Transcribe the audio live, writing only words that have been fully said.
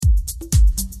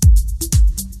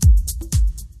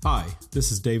This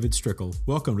is David Strickle.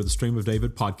 Welcome to the Stream of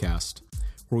David podcast,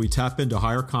 where we tap into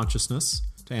higher consciousness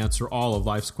to answer all of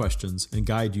life's questions and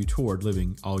guide you toward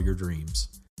living all your dreams.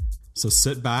 So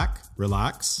sit back,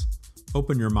 relax,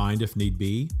 open your mind if need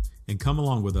be, and come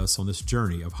along with us on this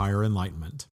journey of higher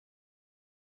enlightenment.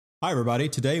 Hi, everybody.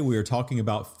 Today we are talking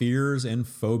about fears and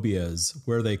phobias,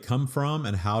 where they come from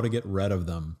and how to get rid of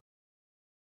them.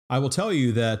 I will tell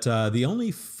you that the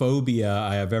only phobia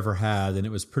I have ever had, and it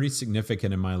was pretty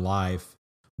significant in my life,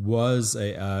 was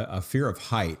a fear of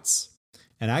heights.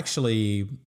 And actually,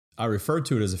 I referred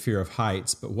to it as a fear of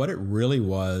heights, but what it really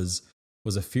was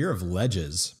a fear of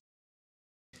ledges.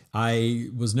 I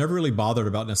was never really bothered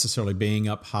about necessarily being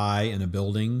up high in a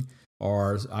building,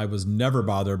 or I was never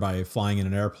bothered by flying in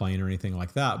an airplane or anything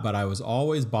like that, but I was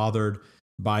always bothered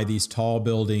by these tall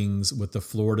buildings with the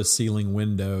floor-to-ceiling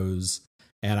windows.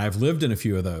 And I've lived in a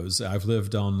few of those. I've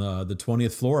lived on the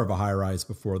 20th floor of a high-rise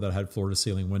before that had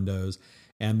floor-to-ceiling windows.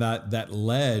 And that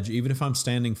ledge, even if I'm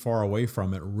standing far away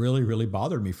from it, really, really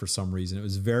bothered me for some reason. It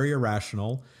was very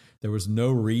irrational. There was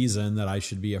no reason that I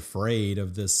should be afraid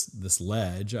of this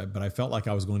ledge, but I felt like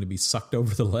I was going to be sucked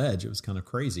over the ledge. It was kind of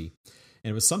crazy.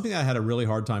 And it was something I had a really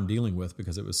hard time dealing with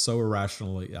because it was so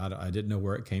irrational. I didn't know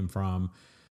where it came from.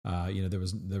 There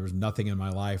was nothing in my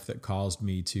life that caused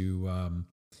me to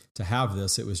have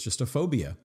this. It was just a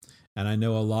phobia. And I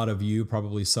know a lot of you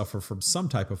probably suffer from some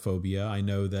type of phobia. I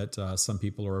know that some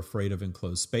people are afraid of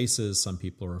enclosed spaces. Some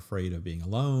people are afraid of being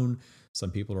alone. Some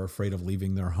people are afraid of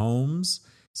leaving their homes.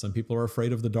 Some people are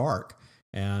afraid of the dark.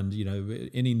 And,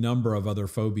 any number of other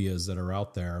phobias that are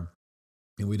out there.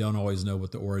 And we don't always know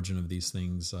what the origin of these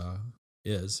things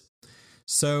is.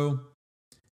 So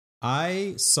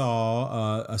I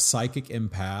saw a psychic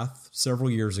empath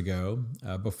several years ago,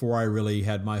 before I really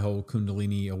had my whole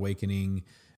Kundalini awakening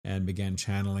and began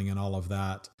channeling and all of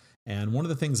that. And one of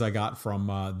the things I got from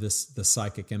the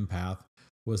psychic empath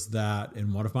was that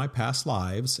in one of my past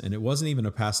lives, and it wasn't even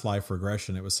a past life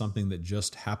regression, it was something that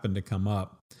just happened to come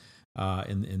up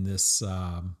in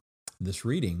this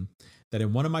reading, that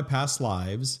in one of my past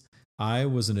lives, I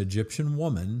was an Egyptian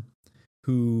woman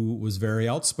who was very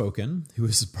outspoken, who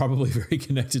was probably very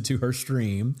connected to her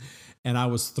stream, and I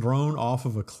was thrown off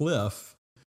of a cliff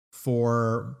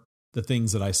for the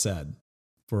things that I said,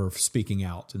 for speaking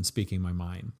out and speaking my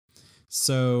mind.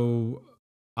 So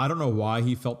I don't know why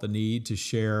he felt the need to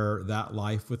share that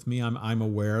life with me. I'm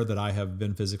aware that I have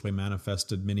been physically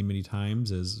manifested many, many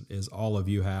times, as all of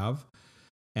you have,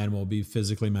 and will be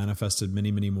physically manifested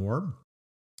many, many more.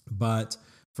 But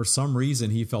for some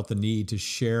reason, he felt the need to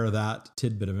share that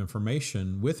tidbit of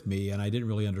information with me, and I didn't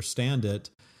really understand it.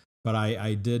 But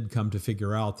I did come to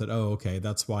figure out that, okay,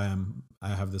 that's why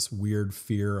I have this weird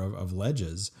fear of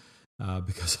ledges,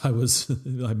 because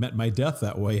I met my death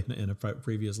that way in a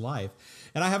previous life.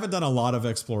 And I haven't done a lot of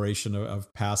exploration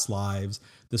of past lives.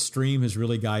 The stream has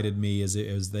really guided me,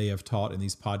 as they have taught in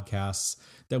these podcasts,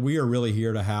 that we are really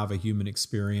here to have a human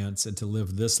experience and to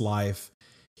live this life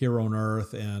here on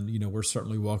earth. And, we're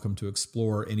certainly welcome to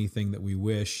explore anything that we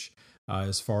wish,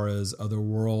 as far as other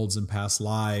worlds and past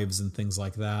lives and things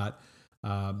like that.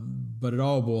 But it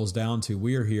all boils down to,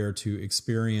 we are here to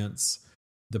experience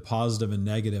the positive and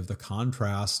negative, the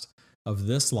contrast of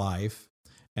this life,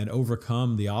 and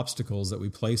overcome the obstacles that we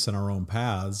place in our own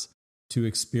paths to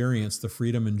experience the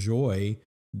freedom and joy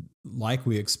like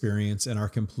we experience in our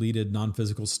completed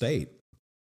non-physical state.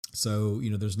 So,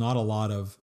 there's not a lot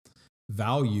of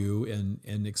value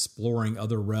in exploring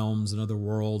other realms and other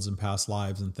worlds and past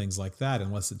lives and things like that,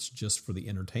 unless it's just for the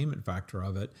entertainment factor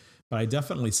of it. But I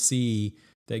definitely see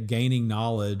that gaining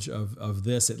knowledge of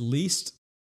this at least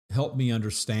helped me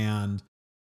understand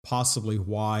possibly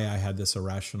why I had this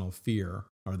irrational fear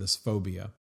or this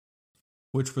phobia,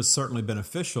 which was certainly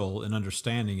beneficial in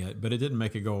understanding it, but it didn't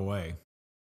make it go away.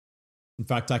 In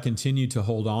fact, I continued to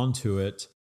hold on to it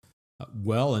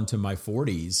well into my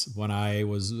 40s, when I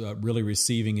was really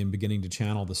receiving and beginning to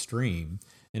channel the stream.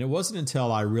 And it wasn't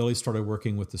until I really started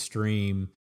working with the stream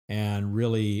and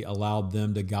really allowed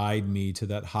them to guide me to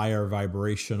that higher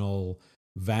vibrational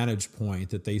vantage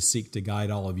point that they seek to guide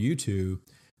all of you to,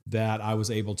 that I was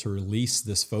able to release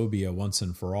this phobia once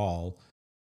and for all.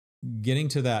 Getting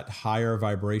to that higher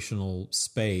vibrational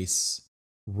space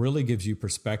really gives you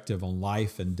perspective on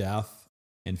life and death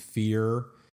and fear,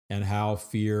 and how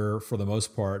fear, for the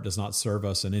most part, does not serve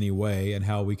us in any way, and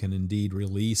how we can indeed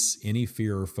release any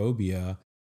fear or phobia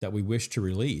that we wish to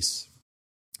release.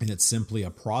 And it's simply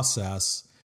a process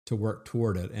to work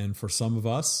toward it. And for some of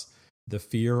us, the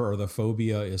fear or the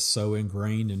phobia is so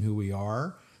ingrained in who we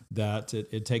are that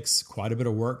it takes quite a bit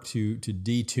of work to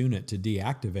detune it, to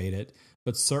deactivate it,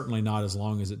 but certainly not as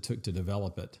long as it took to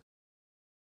develop it.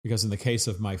 Because in the case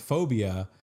of my phobia,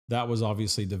 that was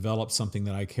obviously developed something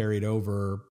that I carried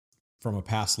over from a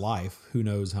past life, who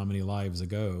knows how many lives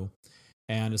ago.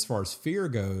 And as far as fear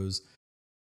goes,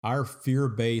 our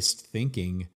fear-based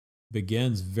thinking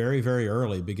begins very, very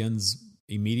early, begins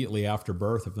immediately after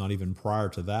birth, if not even prior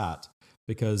to that.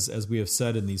 Because as we have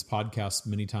said in these podcasts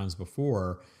many times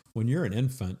before, when you're an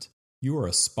infant, you are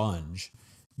a sponge.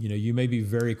 You may be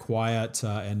very quiet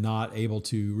and not able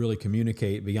to really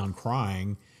communicate beyond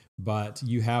crying, but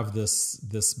you have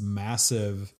this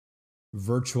massive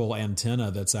virtual antenna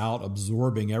that's out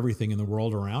absorbing everything in the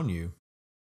world around you.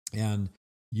 And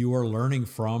you are learning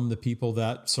from the people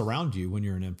that surround you when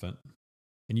you're an infant.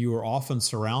 And you are often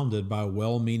surrounded by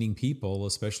well-meaning people,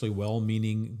 especially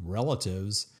well-meaning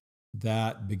relatives,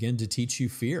 that begin to teach you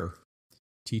fear,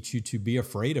 teach you to be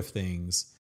afraid of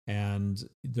things. And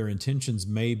their intentions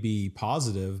may be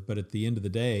positive, but at the end of the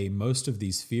day, most of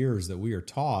these fears that we are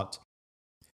taught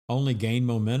only gain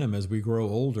momentum as we grow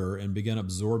older and begin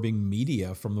absorbing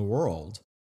media from the world.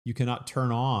 You cannot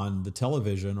turn on the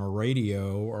television or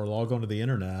radio or log onto the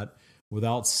internet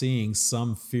without seeing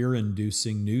some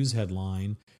fear-inducing news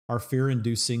headline or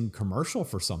fear-inducing commercial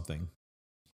for something.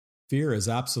 Fear is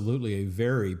absolutely a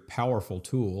very powerful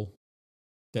tool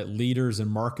that leaders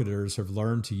and marketers have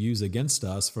learned to use against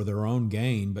us for their own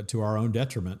gain, but to our own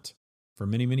detriment for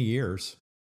many, many years.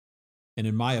 And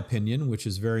in my opinion, which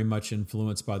is very much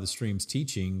influenced by the stream's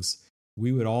teachings,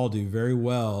 we would all do very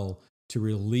well to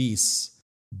release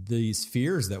these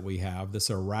fears that we have, this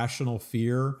irrational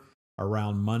fear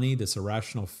around money, this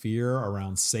irrational fear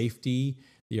around safety,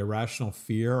 the irrational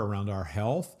fear around our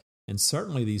health, and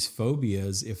certainly these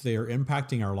phobias, if they are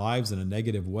impacting our lives in a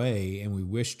negative way and we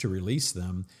wish to release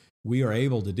them, we are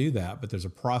able to do that, but there's a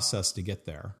process to get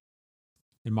there.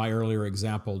 In my earlier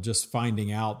example, just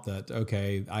finding out that,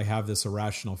 okay, I have this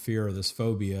irrational fear or this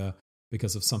phobia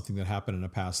because of something that happened in a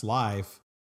past life,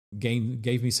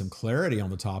 gave me some clarity on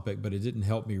the topic, but it didn't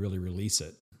help me really release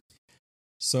it.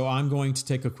 So I'm going to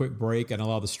take a quick break and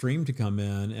allow the stream to come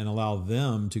in and allow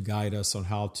them to guide us on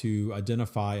how to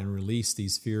identify and release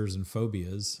these fears and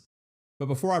phobias. But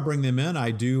before I bring them in,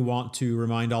 I do want to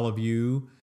remind all of you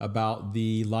about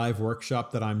the live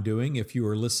workshop that I'm doing. If you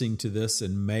are listening to this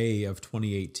in May of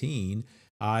 2018,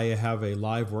 I have a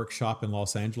live workshop in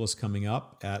Los Angeles coming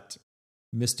up at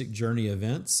Mystic Journey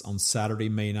Events on Saturday,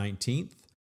 May 19th.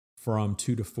 From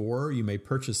 2 to 4. You may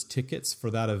purchase tickets for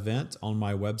that event on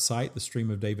my website,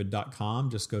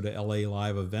 thestreamofdavid.com. Just go to LA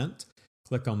Live Event,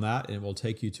 click on that, and it will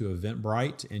take you to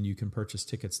Eventbrite, and you can purchase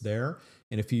tickets there.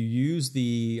 And if you use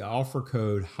the offer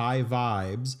code High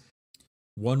Vibes,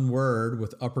 one word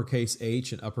with uppercase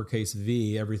H and uppercase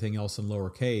V, everything else in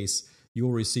lowercase, you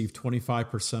will receive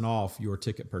 25% off your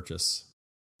ticket purchase.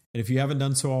 And if you haven't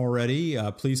done so already,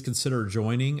 please consider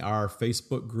joining our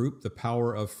Facebook group, The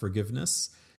Power of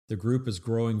Forgiveness. The group is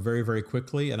growing very, very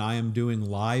quickly, and I am doing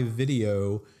live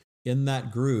video in that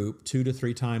group 2 to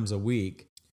 3 times a week.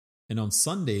 And on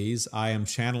Sundays, I am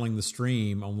channeling the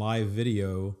stream on live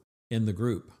video in the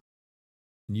group.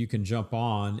 And you can jump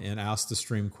on and ask the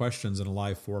stream questions in a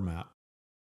live format.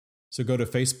 So go to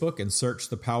Facebook and search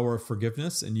The Power of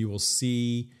Forgiveness, and you will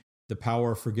see The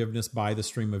Power of Forgiveness by the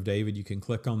Stream of David. You can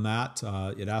click on that.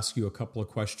 It asks you a couple of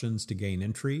questions to gain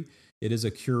entry. It is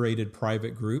a curated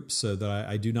private group so that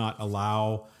I do not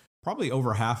allow probably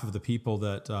over half of the people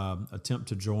that attempt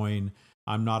to join.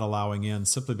 I'm not allowing in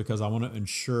simply because I want to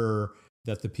ensure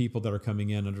that the people that are coming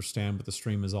in understand what the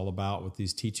stream is all about, what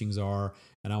these teachings are,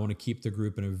 and I want to keep the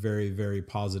group in a very, very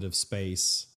positive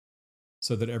space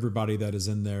so that everybody that is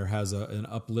in there has an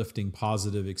uplifting,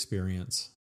 positive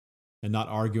experience and not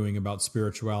arguing about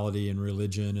spirituality and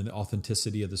religion and the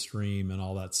authenticity of the stream and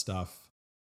all that stuff.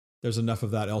 There's enough of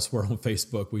that elsewhere on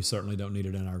Facebook. We certainly don't need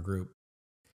it in our group.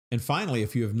 And finally,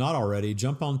 if you have not already,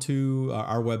 jump onto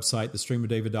our website,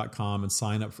 thestreamofdavid.com, and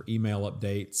sign up for email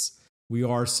updates. We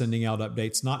are sending out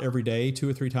updates, not every day, 2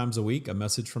 or 3 times a week, a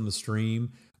message from the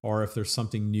stream, or if there's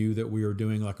something new that we are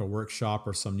doing, like a workshop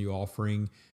or some new offering,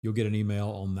 you'll get an email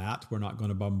on that. We're not going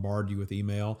to bombard you with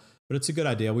email, but it's a good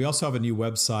idea. We also have a new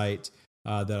website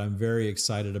that I'm very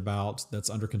excited about that's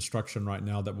under construction right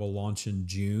now that will launch in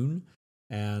June.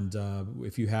 And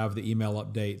if you have the email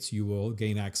updates, you will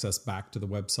gain access back to the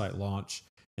website launch.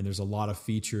 And there's a lot of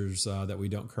features that we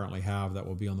don't currently have that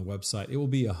will be on the website. It will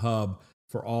be a hub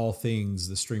for all things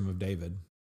the Stream of David.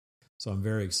 So I'm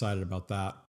very excited about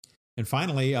that. And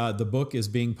finally, the book is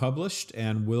being published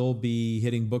and will be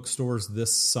hitting bookstores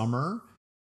this summer.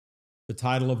 The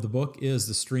title of the book is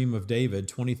The Stream of David,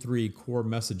 23 Core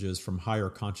Messages from Higher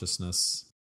Consciousness.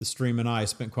 The stream and I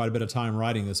spent quite a bit of time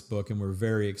writing this book, and we're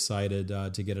very excited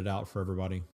to get it out for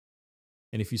everybody.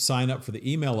 And if you sign up for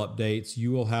the email updates,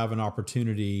 you will have an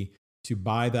opportunity to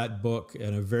buy that book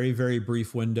in a very, very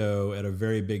brief window at a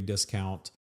very big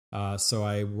discount. So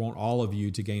I want all of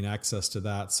you to gain access to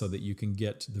that so that you can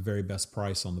get the very best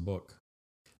price on the book.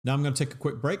 Now I'm going to take a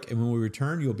quick break, and when we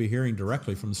return, you'll be hearing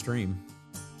directly from the stream.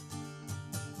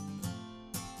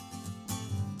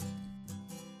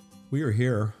 We are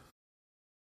here.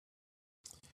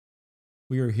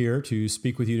 We are here to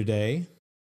speak with you today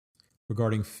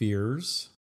regarding fears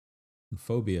and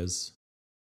phobias.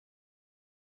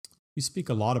 We speak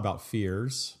a lot about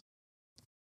fears.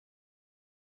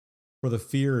 For the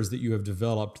fears that you have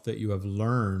developed, that you have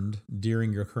learned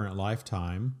during your current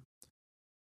lifetime,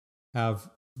 have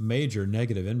major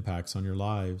negative impacts on your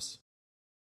lives.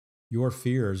 Your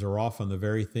fears are often the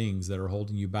very things that are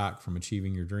holding you back from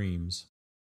achieving your dreams.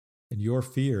 And your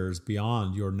fears,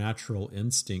 beyond your natural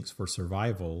instincts for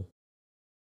survival,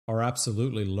 are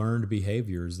absolutely learned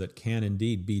behaviors that can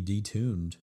indeed be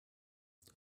detuned,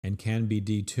 and can be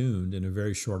detuned in a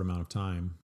very short amount of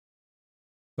time.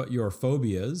 But your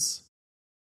phobias,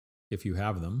 if you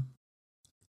have them,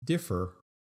 differ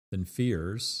than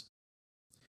fears,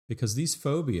 because these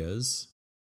phobias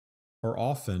are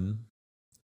often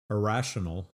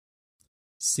irrational,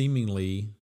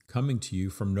 seemingly coming to you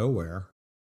from nowhere.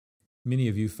 Many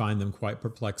of you find them quite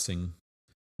perplexing,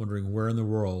 wondering where in the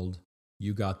world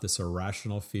you got this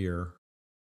irrational fear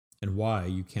and why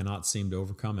you cannot seem to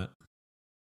overcome it.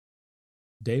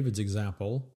 David's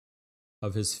example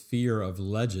of his fear of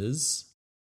ledges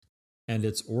and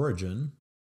its origin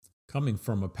coming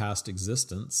from a past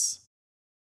existence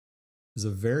is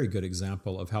a very good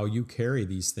example of how you carry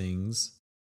these things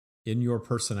in your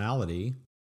personality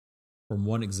from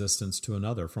one existence to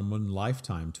another, from one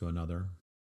lifetime to another.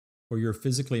 For your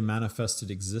physically manifested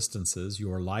existences,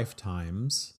 your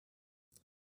lifetimes,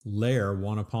 layer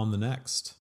one upon the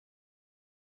next.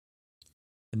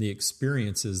 And the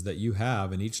experiences that you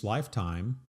have in each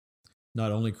lifetime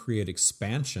not only create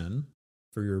expansion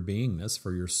for your beingness,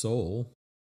 for your soul,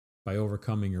 by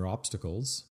overcoming your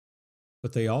obstacles,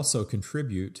 but they also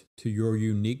contribute to your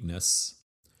uniqueness,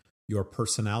 your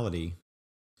personality,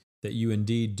 that you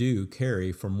indeed do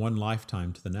carry from one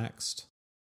lifetime to the next.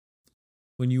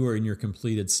 When you are in your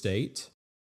completed state,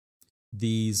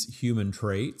 these human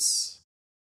traits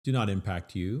do not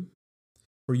impact you,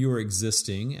 for you are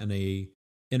existing in an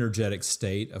energetic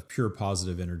state of pure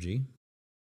positive energy.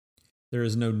 There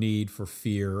is no need for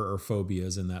fear or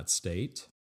phobias in that state.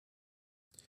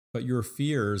 But your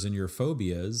fears and your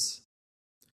phobias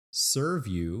serve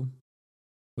you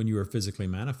when you are physically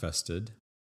manifested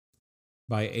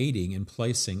by aiding and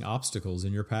placing obstacles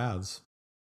in your paths.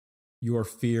 Your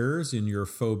fears and your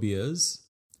phobias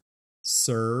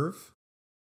serve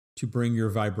to bring your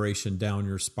vibration down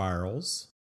your spirals.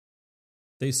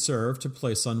 They serve to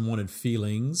place unwanted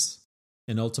feelings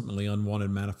and ultimately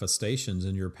unwanted manifestations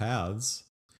in your paths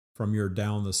from your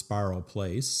down the spiral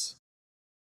place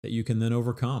that you can then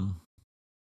overcome.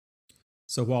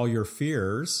 So while your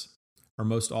fears are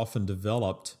most often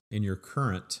developed in your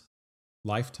current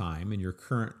lifetime, in your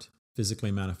current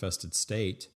physically manifested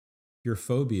state, your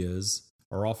phobias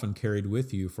are often carried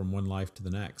with you from one life to the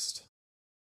next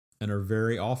and are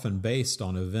very often based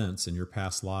on events in your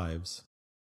past lives.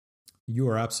 You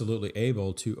are absolutely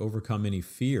able to overcome any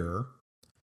fear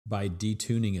by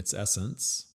detuning its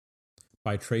essence,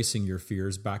 by tracing your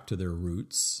fears back to their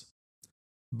roots,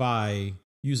 by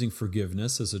using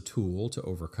forgiveness as a tool to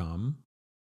overcome,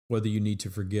 whether you need to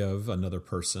forgive another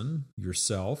person,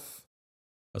 yourself,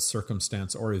 a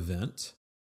circumstance or event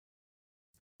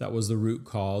that was the root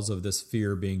cause of this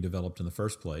fear being developed in the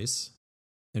first place,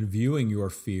 and viewing your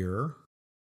fear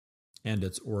and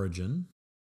its origin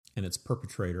and its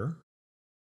perpetrator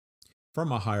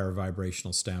from a higher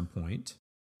vibrational standpoint,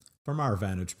 from our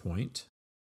vantage point,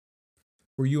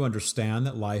 where you understand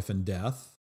that life and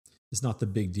death is not the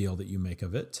big deal that you make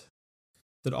of it,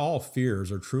 that all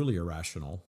fears are truly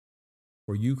irrational,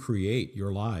 where you create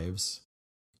your lives,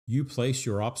 you place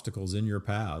your obstacles in your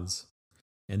paths,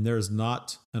 and there is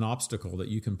not an obstacle that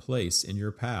you can place in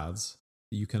your paths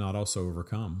that you cannot also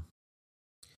overcome.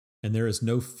 And there is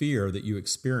no fear that you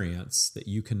experience that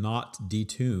you cannot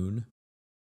detune,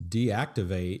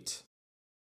 deactivate,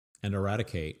 and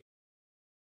eradicate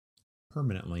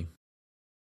permanently.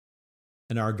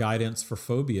 And our guidance for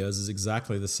phobias is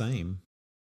exactly the same.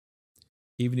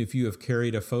 Even if you have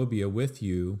carried a phobia with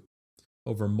you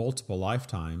over multiple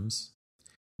lifetimes,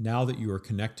 now that you are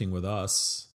connecting with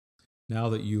us, now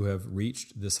that you have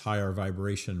reached this higher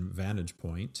vibration vantage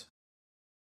point,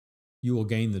 you will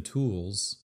gain the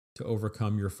tools to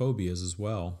overcome your phobias as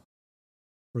well.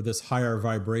 For this higher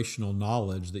vibrational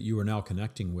knowledge that you are now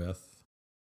connecting with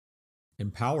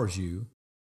empowers you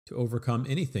to overcome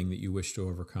anything that you wish to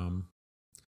overcome,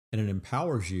 and it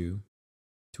empowers you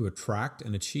to attract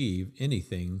and achieve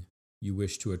anything you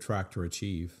wish to attract or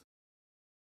achieve.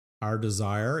 Our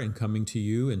desire in coming to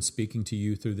you and speaking to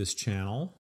you through this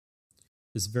channel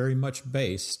is very much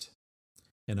based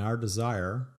in our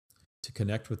desire to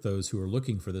connect with those who are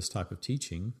looking for this type of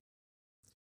teaching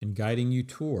and guiding you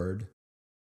toward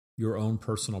your own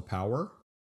personal power,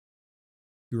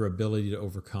 your ability to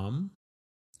overcome,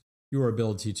 your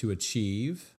ability to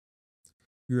achieve,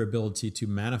 your ability to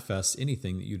manifest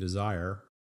anything that you desire,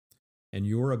 and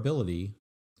your ability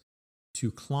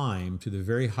to climb to the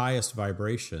very highest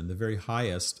vibration, the very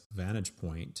highest vantage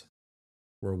point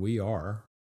where we are,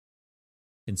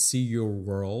 and see your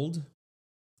world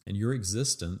and your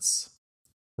existence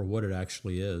for what it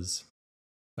actually is.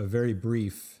 A very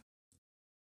brief,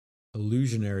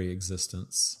 illusionary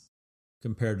existence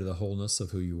compared to the wholeness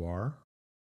of who you are,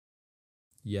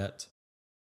 yet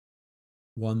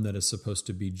one that is supposed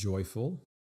to be joyful,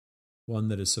 one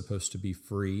that is supposed to be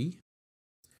free,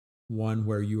 one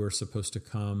where you are supposed to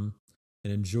come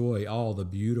and enjoy all the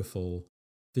beautiful,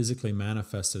 physically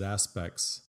manifested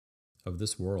aspects of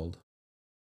this world,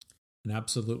 and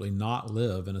absolutely not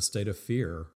live in a state of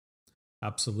fear,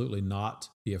 absolutely not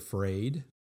be afraid,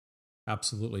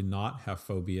 absolutely not have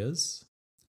phobias,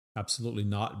 absolutely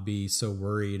not be so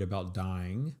worried about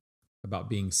dying, about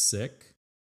being sick,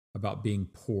 about being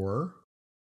poor,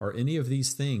 or any of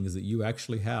these things that you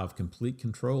actually have complete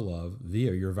control of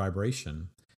via your vibration,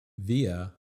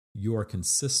 via your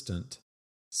consistent,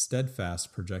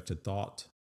 steadfast projected thought.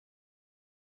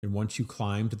 And once you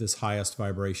climb to this highest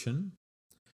vibration,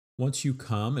 once you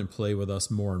come and play with us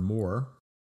more and more,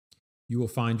 you will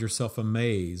find yourself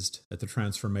amazed at the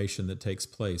transformation that takes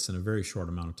place in a very short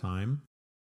amount of time,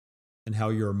 and how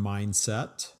your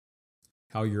mindset,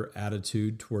 how your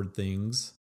attitude toward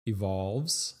things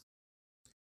evolves,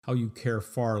 how you care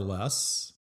far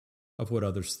less of what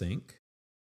others think,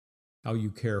 how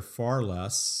you care far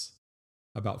less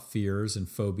about fears and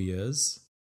phobias,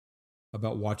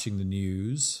 about watching the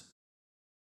news,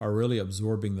 or really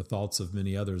absorbing the thoughts of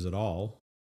many others at all,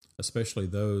 especially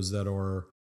those that are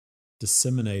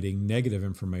disseminating negative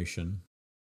information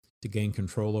to gain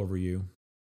control over you,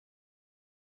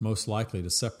 most likely to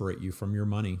separate you from your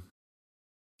money,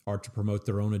 or to promote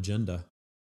their own agenda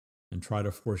and try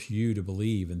to force you to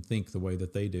believe and think the way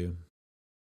that they do.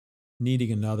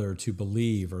 Needing another to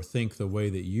believe or think the way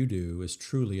that you do is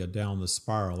truly a down the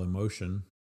spiral emotion.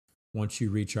 Once you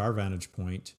reach our vantage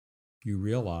point, you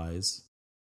realize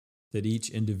that each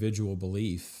individual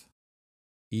belief,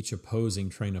 each opposing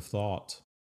train of thought,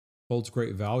 holds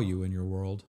great value in your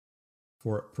world,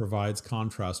 for it provides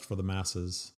contrast for the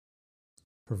masses,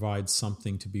 provides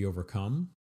something to be overcome,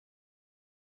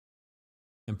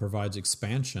 and provides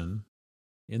expansion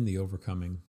in the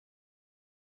overcoming.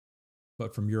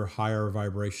 But from your higher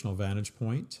vibrational vantage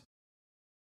point,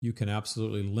 you can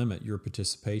absolutely limit your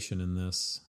participation in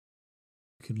this.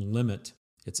 You can limit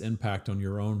its impact on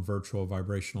your own virtual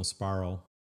vibrational spiral,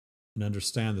 and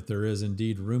understand that there is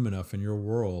indeed room enough in your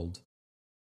world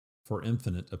for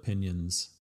infinite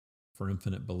opinions, for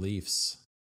infinite beliefs.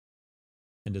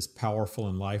 And as powerful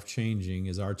and life-changing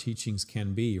as our teachings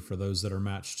can be for those that are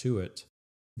matched to it,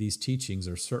 these teachings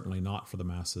are certainly not for the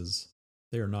masses.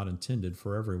 They are not intended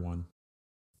for everyone.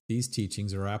 These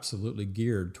teachings are absolutely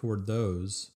geared toward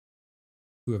those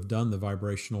who have done the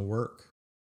vibrational work,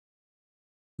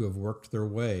 who have worked their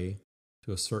way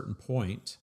to a certain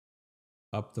point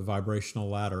up the vibrational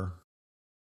ladder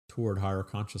toward higher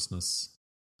consciousness,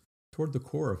 toward the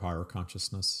core of higher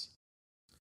consciousness.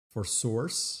 For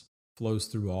Source flows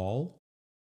through all,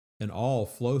 and all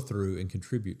flow through and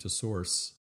contribute to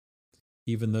Source,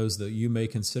 even those that you may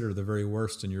consider the very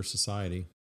worst in your society.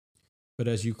 But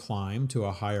as you climb to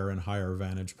a higher and higher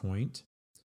vantage point,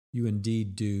 you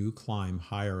indeed do climb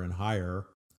higher and higher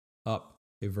up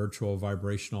a virtual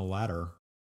vibrational ladder,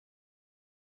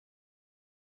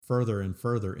 further and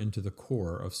further into the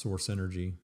core of Source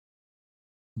energy,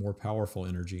 more powerful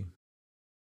energy.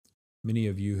 Many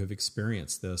of you have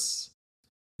experienced this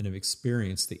and have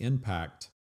experienced the impact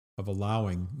of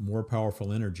allowing more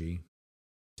powerful energy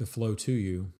to flow to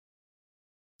you.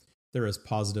 There is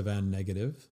positive and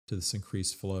negative to this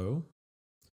increased flow.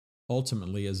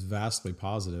 Ultimately is vastly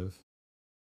positive,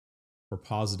 for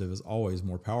positive is always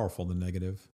more powerful than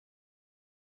negative.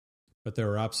 But there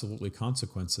are absolutely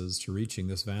consequences to reaching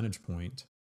this vantage point.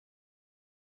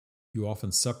 You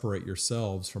often separate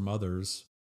yourselves from others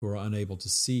who are unable to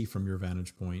see from your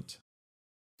vantage point.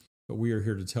 But we are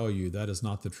here to tell you that is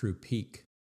not the true peak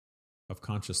of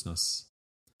consciousness.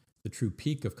 The true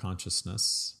peak of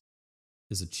consciousness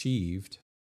is achieved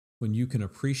when you can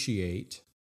appreciate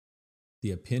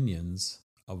the opinions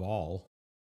of all,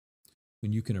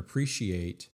 when you can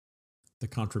appreciate the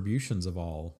contributions of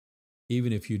all,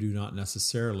 even if you do not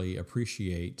necessarily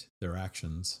appreciate their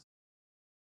actions.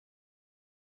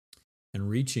 And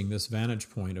reaching this vantage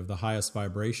point of the highest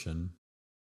vibration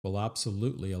will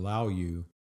absolutely allow you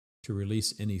to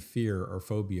release any fear or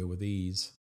phobia with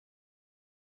ease.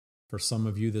 For some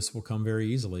of you, this will come very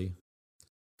easily.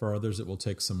 For others, it will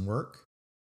take some work,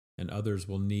 and others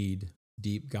will need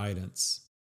deep guidance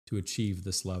to achieve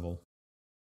this level.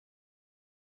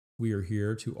 We are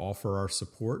here to offer our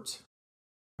support,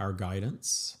 our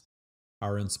guidance,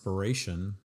 our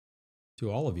inspiration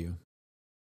to all of you,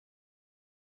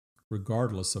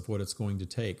 regardless of what it's going to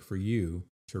take for you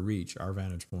to reach our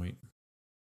vantage point.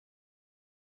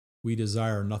 We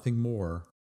desire nothing more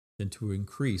than to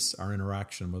increase our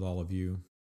interaction with all of you.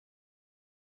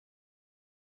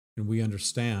 And we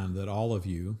understand that all of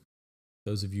you,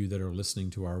 those of you that are listening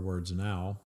to our words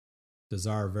now,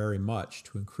 desire very much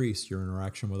to increase your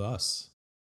interaction with us.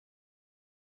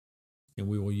 And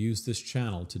we will use this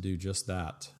channel to do just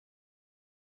that.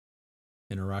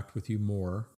 Interact with you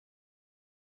more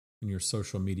in your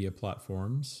social media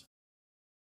platforms.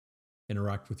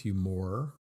 Interact with you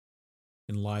more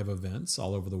in live events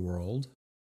all over the world.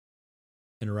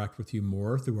 Interact with you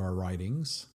more through our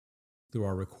writings, through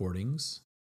our recordings,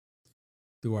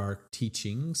 through our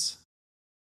teachings.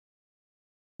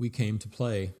 We came to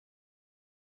play.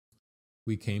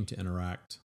 We came to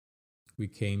interact. We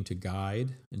came to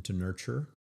guide and to nurture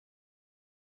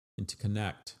and to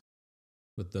connect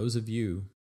with those of you,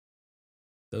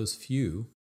 those few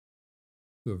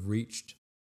who have reached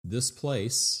this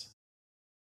place,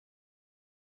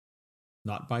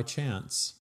 not by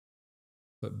chance,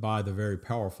 but by the very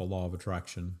powerful law of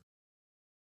attraction.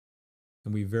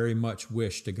 And we very much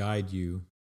wish to guide you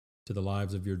to the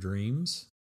lives of your dreams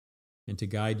and to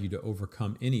guide you to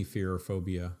overcome any fear or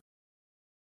phobia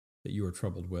that you are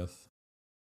troubled with.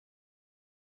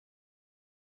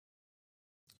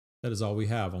 That is all we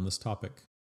have on this topic.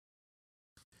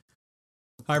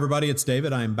 Hi, everybody. It's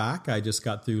David. I'm back. I just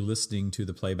got through listening to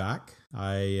the playback.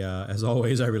 As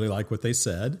always, I really like what they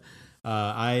said.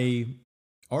 I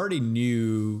already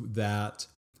knew that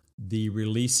the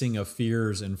releasing of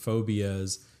fears and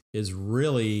phobias is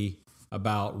really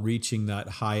about reaching that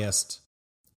highest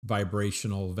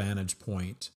vibrational vantage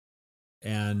point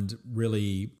and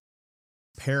really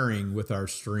pairing with our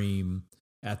stream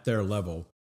at their level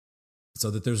so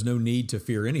that there's no need to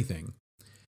fear anything.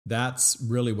 That's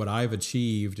really what I've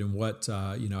achieved and what,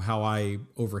 how I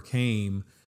overcame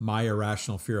my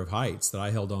irrational fear of heights that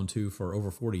I held on to for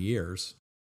over 40 years.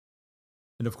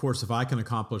 And of course, if I can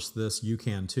accomplish this, you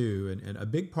can too. And a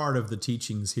big part of the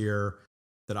teachings here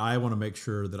that I want to make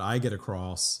sure that I get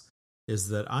across is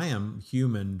that I am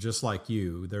human just like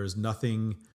you. There's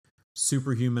nothing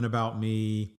superhuman about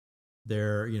me.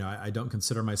 I don't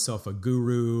consider myself a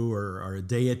guru or a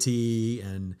deity.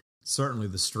 And certainly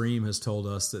the stream has told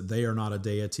us that they are not a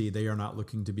deity. They are not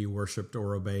looking to be worshipped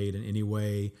or obeyed in any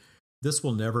way. This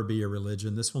will never be a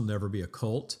religion. This will never be a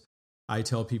cult. I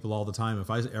tell people all the time, if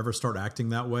I ever start acting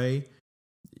that way,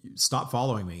 stop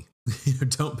following me.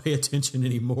 Don't pay attention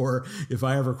anymore if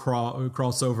I ever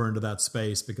cross over into that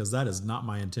space, because that is not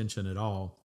my intention at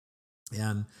all.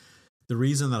 And the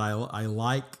reason that I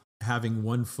like having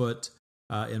one foot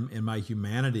in my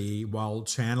humanity while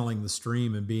channeling the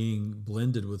stream and being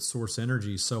blended with source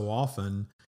energy so often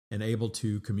and able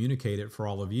to communicate it for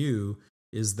all of you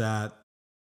is that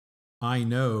I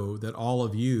know that all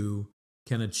of you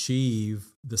can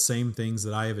achieve the same things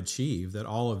that I have achieved, that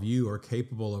all of you are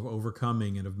capable of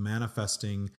overcoming and of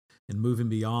manifesting and moving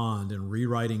beyond and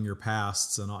rewriting your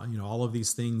pasts and all of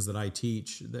these things that I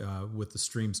teach with the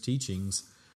stream's teachings.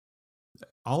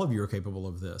 All of you are capable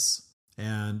of this.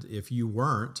 And if you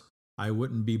weren't, I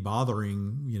wouldn't be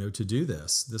bothering, to do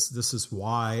this. This is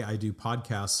why I do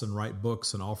podcasts and write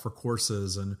books and offer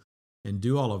courses and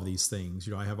do all of these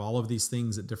things. I have all of these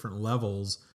things at different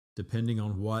levels depending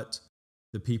on what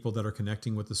the people that are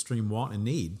connecting with the stream want and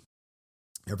need.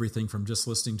 Everything from just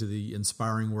listening to the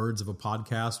inspiring words of a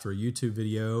podcast or a YouTube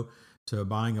video to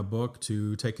buying a book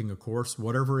to taking a course,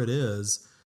 whatever it is,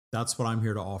 that's what I'm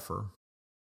here to offer.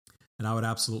 And I would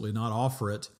absolutely not offer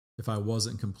it if I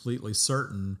wasn't completely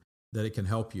certain that it can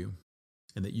help you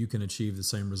and that you can achieve the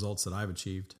same results that I've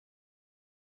achieved,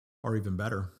 or even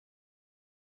better.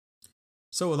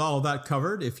 So with all of that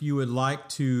covered, if you would like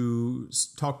to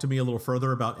talk to me a little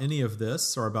further about any of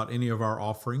this or about any of our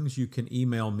offerings, you can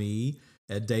email me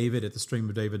at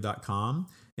david@thestreamofdavid.com.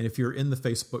 And if you're in the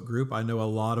Facebook group, I know a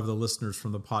lot of the listeners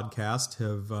from the podcast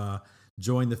have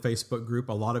joined the Facebook group.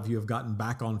 A lot of you have gotten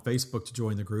back on Facebook to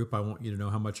join the group. I want you to know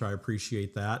how much I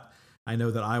appreciate that. I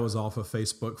know that I was off of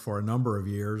Facebook for a number of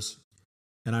years,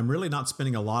 and I'm really not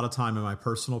spending a lot of time on my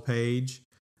personal page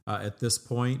at this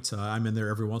point. I'm in there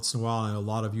every once in a while, and a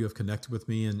lot of you have connected with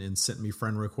me and sent me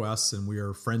friend requests, and we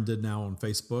are friended now on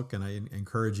Facebook, and I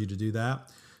encourage you to do that.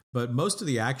 But most of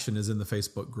the action is in the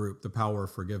Facebook group, The Power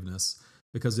of Forgiveness,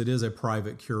 because it is a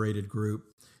private, curated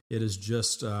group. It is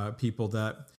just people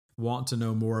that want to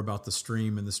know more about the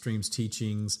stream and the stream's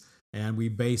teachings, and we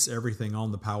base everything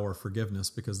on the power of forgiveness,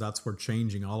 because that's where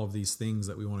changing all of these things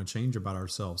that we want to change about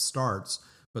ourselves starts.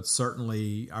 But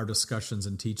certainly our discussions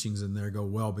and teachings in there go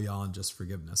well beyond just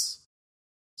forgiveness.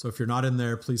 So if you're not in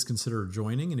there, please consider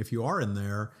joining. And if you are in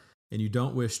there and you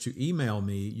don't wish to email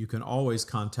me, you can always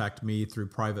contact me through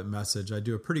private message. I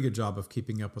do a pretty good job of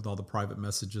keeping up with all the private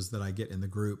messages that I get in the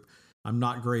group. I'm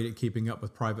not great at keeping up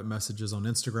with private messages on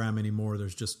Instagram anymore.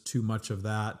 There's just too much of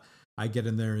that. I get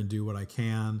in there and do what I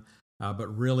can.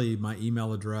 But really, my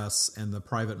email address and the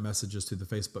private messages through the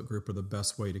Facebook group are the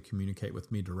best way to communicate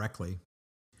with me directly.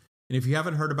 And if you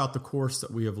haven't heard about the course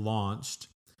that we have launched,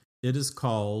 it is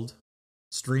called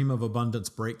Stream of Abundance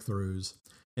Breakthroughs.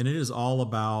 And it is all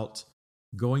about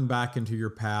going back into your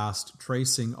past,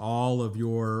 tracing all of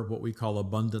your what we call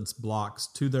abundance blocks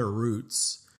to their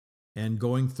roots, and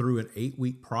going through an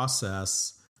 8-week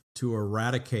process to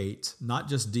eradicate, not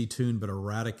just detune, but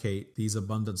eradicate these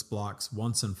abundance blocks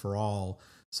once and for all,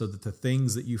 so that the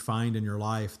things that you find in your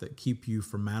life that keep you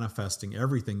from manifesting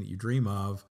everything that you dream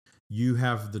of, you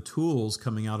have the tools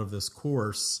coming out of this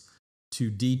course to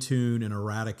detune and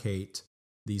eradicate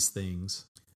these things.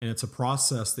 And it's a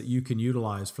process that you can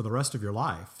utilize for the rest of your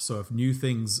life. So if new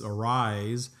things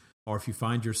arise, or if you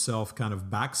find yourself kind of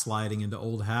backsliding into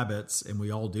old habits, and we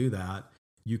all do that,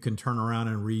 you can turn around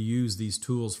and reuse these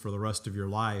tools for the rest of your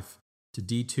life to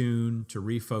detune, to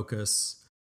refocus,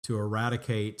 to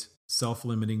eradicate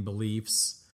self-limiting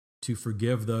beliefs, to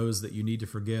forgive those that you need to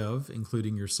forgive,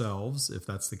 including yourselves, if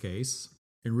that's the case,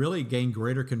 and really gain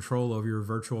greater control over your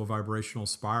virtual vibrational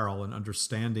spiral and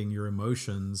understanding your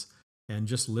emotions and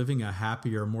just living a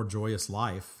happier, more joyous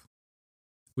life.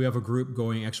 We have a group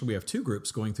going, actually we have 2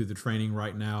 groups going through the training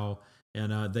right now,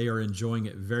 and they are enjoying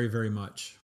it very, very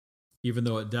much, even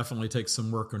though it definitely takes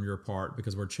some work on your part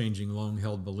because we're changing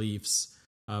long-held beliefs,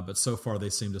 but so far they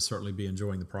seem to certainly be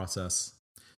enjoying the process.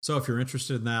 So if you're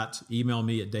interested in that, email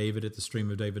me at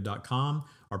david@thestreamofdavid.com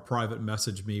or private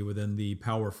message me within the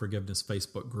Power of Forgiveness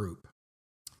Facebook group.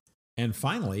 And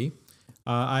finally,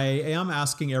 I am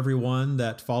asking everyone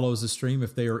that follows the stream,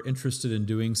 if they are interested in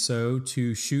doing so,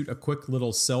 to shoot a quick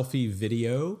little selfie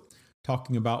video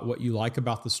talking about what you like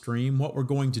about the stream. What we're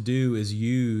going to do is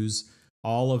use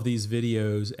all of these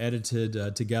videos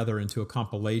edited together into a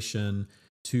compilation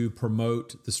to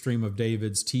promote the Stream of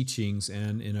David's teachings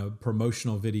and in a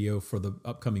promotional video for the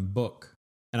upcoming book.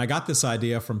 And I got this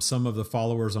idea from some of the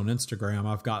followers on Instagram.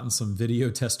 I've gotten some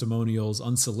video testimonials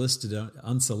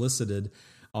unsolicited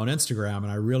on Instagram,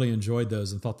 and I really enjoyed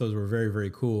those and thought those were very,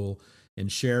 very cool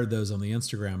and shared those on the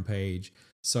Instagram page.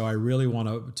 So I really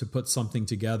want to put something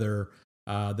together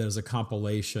that is a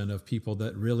compilation of people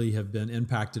that really have been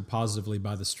impacted positively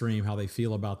by the stream, how they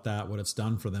feel about that, what it's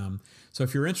done for them. So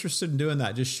if you're interested in doing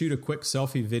that, just shoot a quick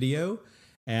selfie video.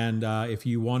 And if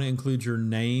you want to include your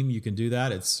name, you can do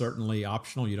that. It's certainly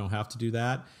optional. You don't have to do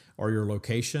that, or your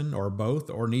location, or both,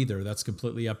 or neither. That's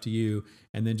completely up to you.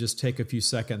 And then just take a few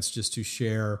seconds just to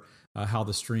share how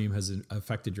the stream has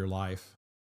affected your life,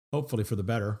 hopefully for the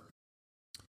better.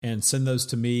 And send those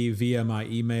to me via my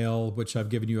email, which I've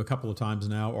given you a couple of times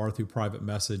now, or through private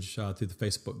message through the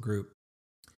Facebook group.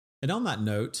 And on that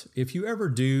note, if you ever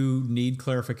do need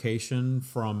clarification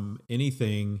from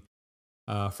anything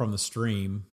from the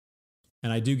stream,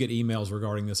 and I do get emails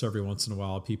regarding this every once in a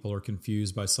while, people are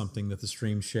confused by something that the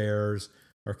stream shares,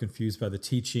 or confused by the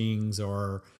teachings,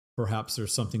 or perhaps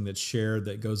there's something that's shared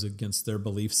that goes against their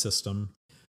belief system.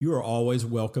 You are always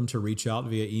welcome to reach out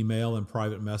via email and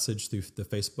private message through the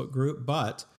Facebook group,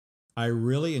 but I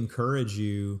really encourage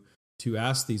you to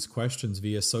ask these questions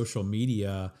via social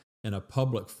media in a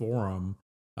public forum,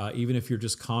 even if you're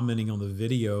just commenting on the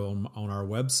video on our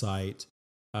website,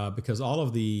 because all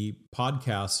of the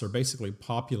podcasts are basically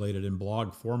populated in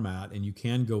blog format, and you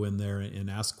can go in there and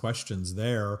ask questions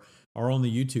there or on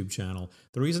the YouTube channel.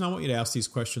 The reason I want you to ask these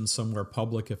questions somewhere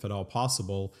public, if at all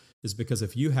possible, is because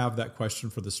if you have that question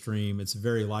for the stream, it's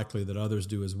very likely that others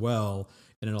do as well,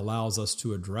 and it allows us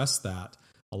to address that.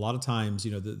 A lot of times,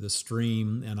 the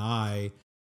stream and I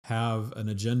have an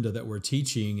agenda that we're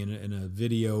teaching in a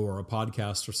video or a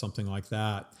podcast or something like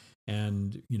that,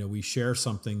 and we share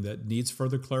something that needs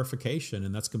further clarification,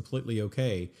 and that's completely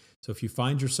okay. So if you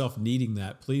find yourself needing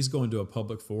that, please go into a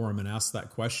public forum and ask that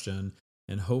question,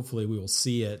 and hopefully we will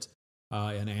see it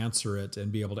and answer it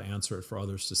and be able to answer it for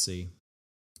others to see.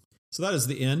 So that is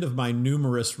the end of my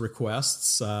numerous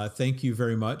requests. Thank you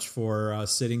very much for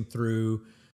sitting through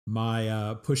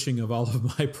my pushing of all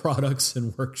of my products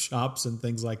and workshops and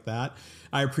things like that.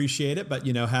 I appreciate it, but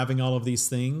having all of these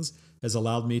things has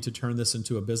allowed me to turn this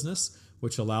into a business,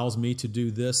 which allows me to do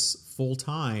this full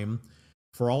time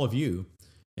for all of you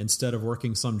instead of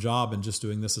working some job and just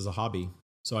doing this as a hobby.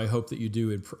 So I hope that you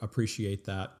do appreciate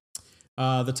that.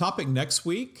 The topic next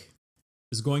week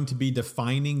is going to be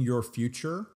defining your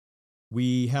future.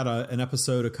 We had an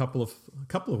episode a couple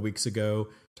of weeks ago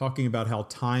talking about how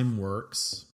time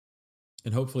works.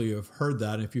 And hopefully you have heard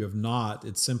that. And if you have not,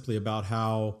 it's simply about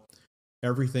how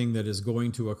everything that is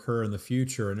going to occur in the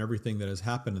future and everything that has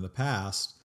happened in the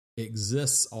past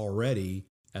exists already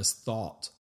as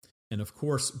thought. And of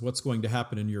course, what's going to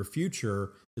happen in your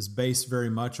future is based very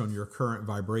much on your current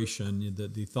vibration,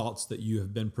 the thoughts that you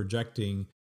have been projecting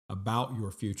about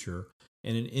your future.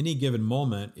 And in any given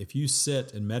moment, if you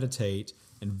sit and meditate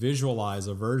and visualize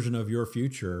a version of your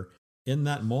future in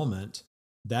that moment,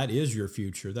 that is your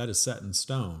future. That is set in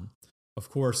stone. Of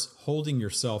course, holding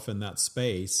yourself in that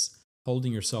space,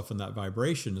 holding yourself in that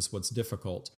vibration is what's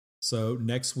difficult. So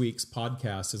next week's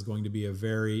podcast is going to be a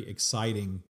very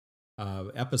exciting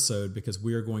episode because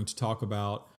we are going to talk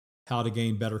about how to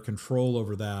gain better control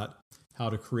over that, how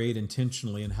to create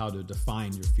intentionally, and how to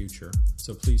define your future.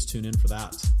 So please tune in for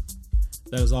that.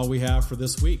 That is all we have for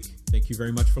this week. Thank you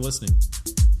very much for listening.